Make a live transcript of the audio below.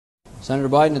Senator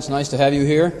Biden, it's nice to have you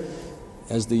here.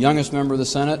 As the youngest member of the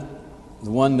Senate,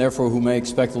 the one, therefore, who may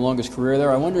expect the longest career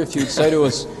there, I wonder if you'd say to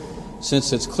us,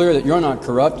 since it's clear that you're not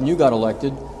corrupt and you got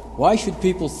elected, why should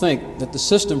people think that the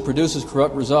system produces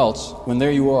corrupt results when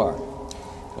there you are?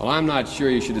 Well, I'm not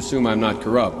sure you should assume I'm not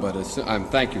corrupt, but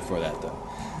thank you for that, though.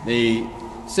 The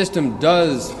system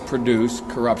does produce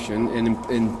corruption,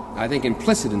 and I think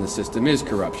implicit in the system is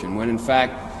corruption, when in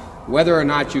fact, whether or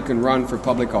not you can run for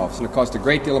public office, and it costs a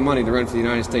great deal of money to run for the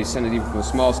United States Senate, even from a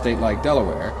small state like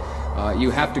Delaware, you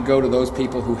have to go to those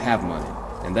people who have money,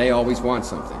 and they always want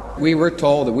something. We were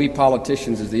told that we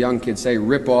politicians, as the young kids say,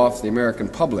 rip off the American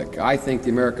public. I think the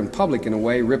American public, in a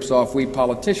way, rips off we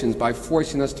politicians by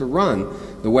forcing us to run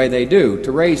the way they do.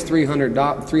 To raise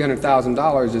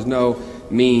 $300,000 is no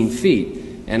mean feat.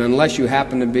 And unless you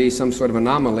happen to be some sort of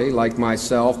anomaly, like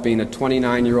myself, being a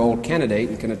 29-year-old candidate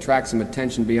and can attract some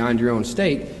attention beyond your own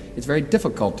state, it's very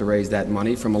difficult to raise that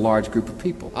money from a large group of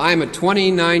people. I'm a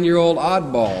 29-year-old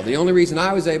oddball. The only reason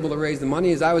I was able to raise the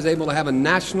money is I was able to have a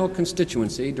national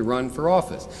constituency to run for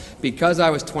office. Because I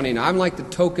was 29, I'm like the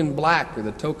token black or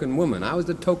the token woman. I was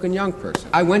the token young person.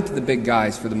 I went to the big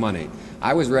guys for the money.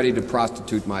 I was ready to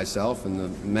prostitute myself in the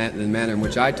manner in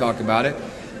which I talk about it.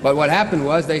 But what happened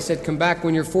was they said, come back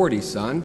when you're 40, son.